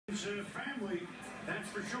his family, that's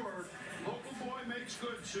for sure. Local boy makes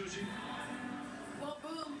good, Susie. Well,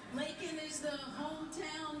 boom, Laken is the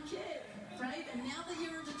hometown kid, right? And now that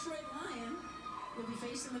you're a Detroit Lion, you'll be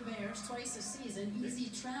facing the Bears twice a season.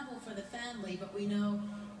 Easy travel for the family, but we know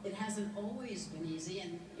it hasn't always been easy,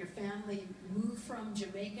 and your family moved from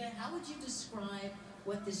Jamaica. How would you describe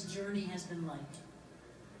what this journey has been like?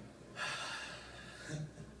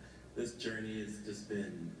 This journey has just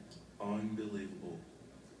been unbelievable.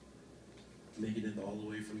 Making it all the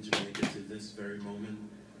way from Jamaica to this very moment,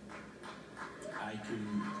 I couldn't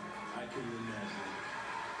imagine. I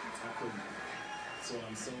couldn't. So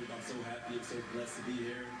I'm so happy and so blessed to be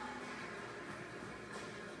here.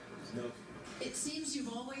 It seems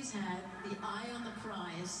you've always had the eye on the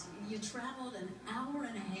prize. You traveled an hour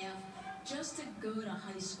and a half just to go to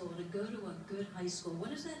high school, to go to a good high school.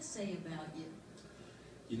 What does that say about you?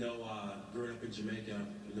 You know, growing up in Jamaica,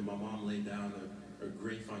 my mom laid down a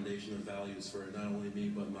great foundation of values for not only me,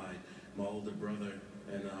 but my older brother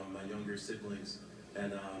and my younger siblings.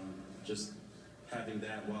 And just having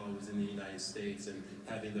that while I was in the United States and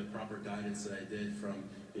having the proper guidance that I did from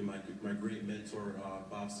my great mentor,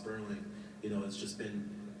 Bob Sperling, it's just been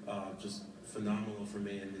just phenomenal for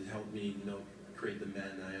me, and it helped me, create the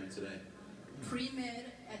man I am today. Pre-med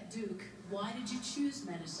at Duke, why did you choose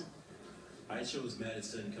medicine? I chose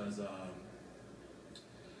medicine because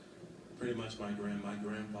pretty much my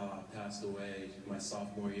grandpa passed away my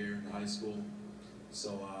sophomore year in high school.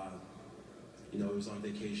 So, he was on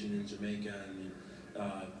vacation in Jamaica, and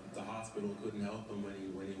the hospital couldn't help him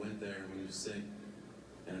when he went there, when he was sick.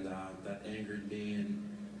 And that angered me,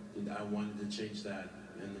 and I wanted to change that.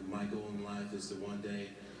 And my goal in life is to one day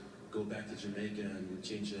go back to Jamaica and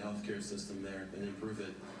change the healthcare system there and improve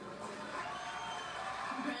it.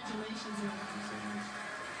 Congratulations. Thank you so much.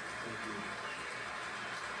 Thank you.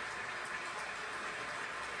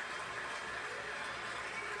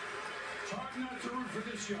 It's hard not to root for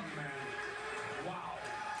this young man. Wow.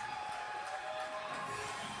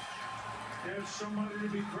 There's somebody to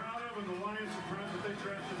be proud of, and the Lions are proud that they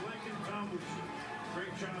drafted Laken Tomlinson.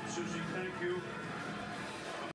 Great job, Susie. Thank you.